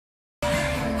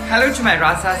Hello to my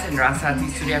Rasas and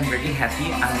Rasatis. Today I'm really happy.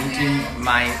 I'm meeting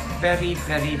my very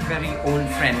old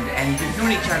friend, and we've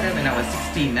known each other when I was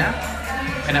 16.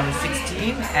 When I was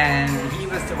 16, and he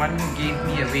was the one who gave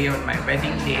me away on my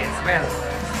wedding day as well.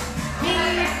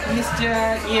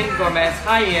 Mr. Ian Gomez.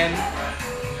 Hi Ian.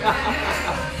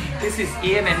 This is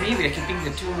Ian and me. We're keeping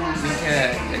the 2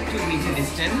 meter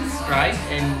distance, right?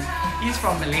 And he's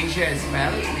from Malaysia as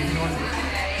well. We've known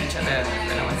each other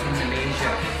when I was in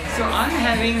Malaysia. So I'm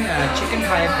having chicken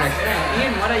firecracker. And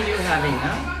Ian, what are you having,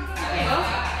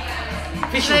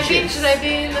 Fish and chips. Should I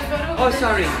be in the photo? Oh,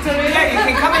 sorry. Yeah, you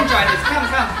can come and join us.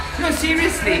 Come. No,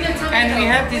 seriously. And we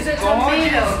have this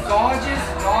gorgeous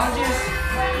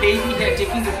lady here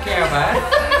taking good care of us.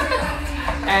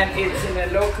 And it's in a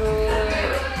local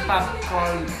pub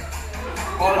called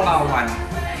All About One.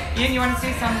 Ian, you want to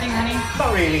say something, honey?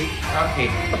 Not really.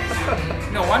 Okay.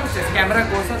 No, once this camera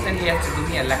goes up, then he has to give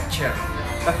me a lecture.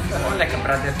 More like a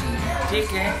brother to me. Take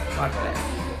care. God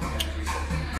bless.